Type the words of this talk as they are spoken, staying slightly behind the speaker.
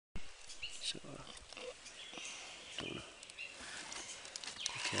So,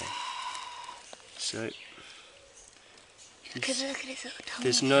 okay. So Because look at its little tongue.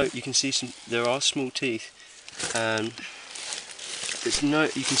 there's no. You can see some. There are small teeth. There's no.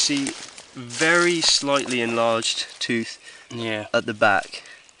 You can see very slightly enlarged tooth. Yeah. At the back.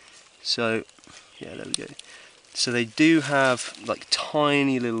 So yeah, there we go. So they do have like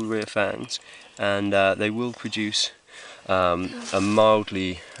tiny little rear fangs, and they will produce a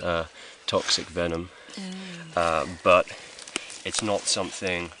mildly toxic venom, but it's not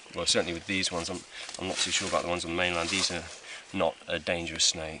something. Well, certainly with these ones, I'm not too sure about the ones on the mainland. These are not a dangerous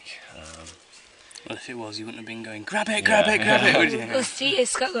snake. Well, if it was, you wouldn't have been going, grab it, grab it, grab it, would you? Well, see,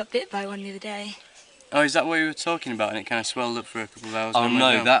 Scott got bit by one the other day. Oh, is that what you were talking about? And it kind of swelled up for a couple of hours? Oh and no,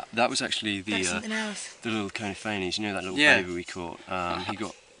 went down? that was actually That's something else. the little Conophanes. You know that little Yeah. baby we caught. He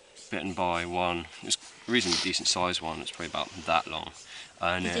got bitten by one. It was a reasonably decent sized one. It's probably about that long.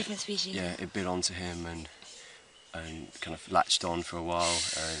 And A different species. Yeah, it bit onto him and kind of latched on for a while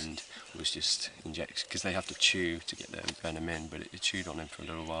and was just injected because they have to chew to get their venom in, but it chewed on him for a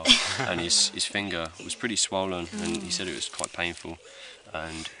little while and his finger was pretty swollen and he said it was quite painful,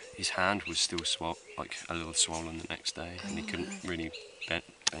 and his hand was still like a little swollen the next day, and he couldn't really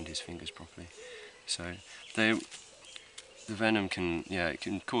bend his fingers properly. So the venom can it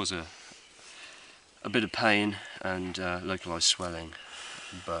can cause a bit of pain and localized swelling.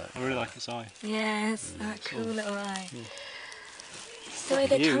 But I really like its eye. Yeah, it's that cool little eye. It's the way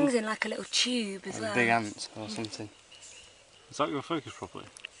their You. tongue's in like a little tube as well. Big ants or something. Is that your focus properly?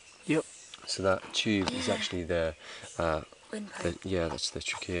 Yep. So that tube is actually their Windpipe. that's their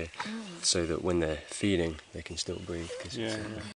trachea, so that when they're feeding they can still breathe. 'Cause it's,